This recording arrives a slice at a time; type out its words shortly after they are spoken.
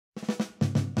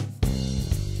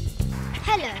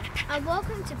Hello and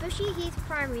welcome to Bushey Heath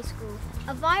Primary School,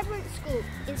 a vibrant school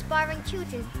inspiring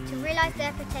children to realise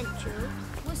their potential.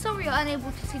 We're sorry you're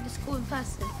unable to see the school in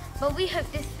person, but we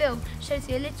hope this film shows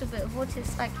you a little bit of what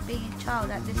it's like being a child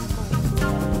at this school.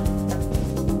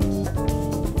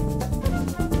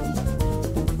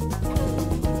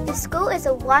 The school is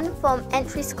a one-form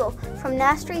entry school from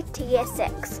nursery to year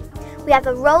 6. We have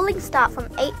a rolling start from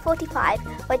 8:45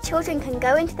 where children can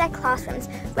go into their classrooms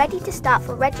ready to start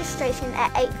for registration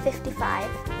at 8:55.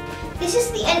 This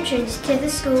is the entrance to the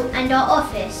school and our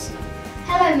office.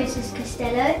 Hello Mrs.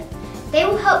 Costello. They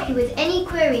will help you with any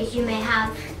queries you may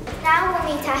have. Now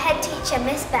we'll meet our head teacher,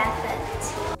 Miss Barefoot.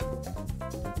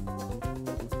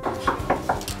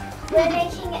 We're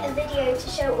making a video to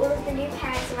show all of the new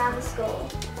parents around the school.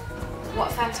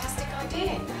 What a fantastic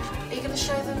idea. Are you going to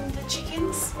show them the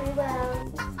chickens? We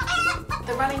will.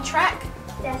 The running track?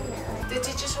 Definitely. The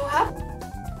digital hub?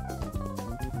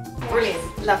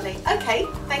 Brilliant, lovely. Okay,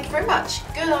 thank you very much.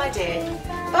 Good idea.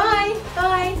 Bye,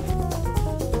 bye.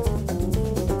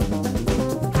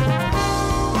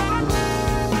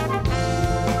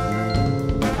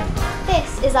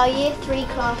 This is our Year 3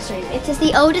 classroom. It is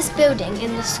the oldest building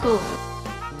in the school.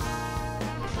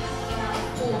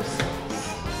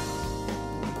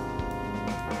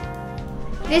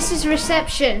 This is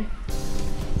reception.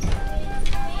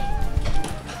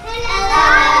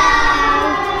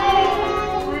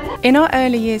 In our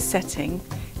early years setting,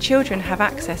 children have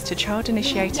access to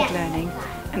child-initiated learning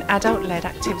and adult-led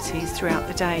activities throughout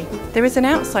the day. There is an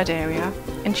outside area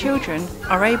and children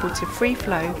are able to free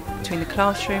flow between the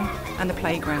classroom and the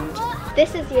playground.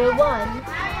 This is Year 1.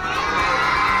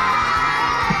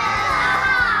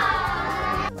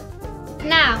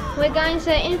 Now, we're going to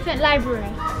the infant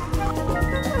library.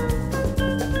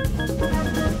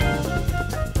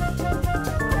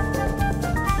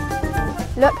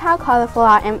 Look how colourful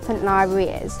our infant library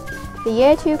is. The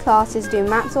Year 2 classes do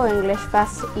maths or English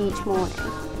first each morning.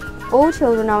 All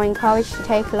children are encouraged to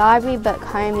take a library book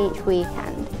home each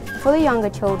weekend. For the younger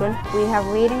children, we have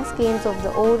reading schemes of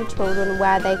the older children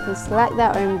where they can select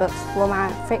their own books from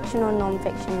our fiction or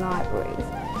non-fiction libraries.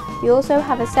 We also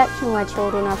have a section where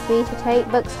children are free to take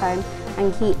books home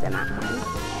and keep them at home.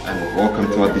 And welcome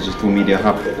to our digital media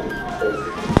hub.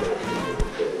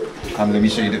 Let me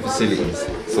show you the facilities.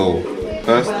 So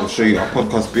first I'll show you our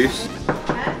podcast booths.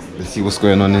 Let's see what's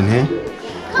going on in here.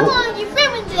 Come on, you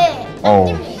ruined it!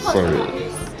 Oh, sorry.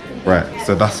 Right,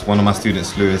 so that's one of my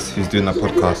students, Lewis, who's doing that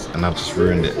podcast and I've just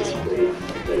ruined it.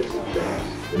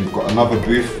 We've got another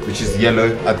booth which is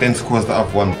yellow, identical as the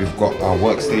other one. We've got our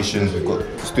workstations, we've got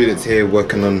students here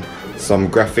working on some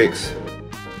graphics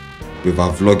with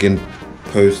our vlogging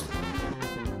post.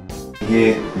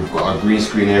 Here we've got our green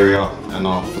screen area and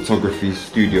our photography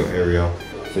studio area.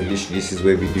 So literally this is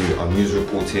where we do our news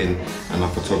reporting and our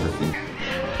photography.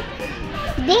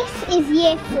 This is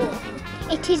Year 4.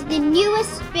 It is the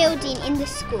newest building in the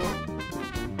school.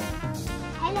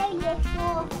 Hello Year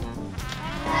 4.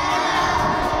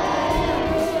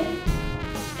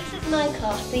 This is my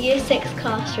class, the Year 6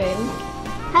 classroom.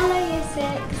 Hello Year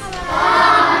 6.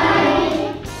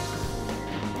 Hi!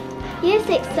 Year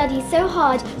 6 studies so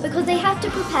hard because they have to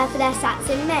prepare for their SATs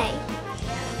in May.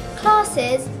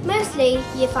 Classes, mostly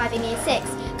Year 5 and Year 6,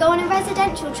 go on a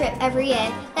residential trip every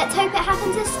year. Let's hope it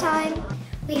happens this time.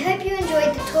 We hope you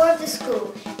enjoyed the tour of the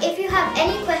school. If you have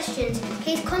any questions,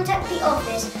 please contact the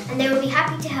office and they will be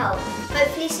happy to help.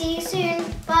 Hopefully see you soon.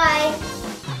 Bye!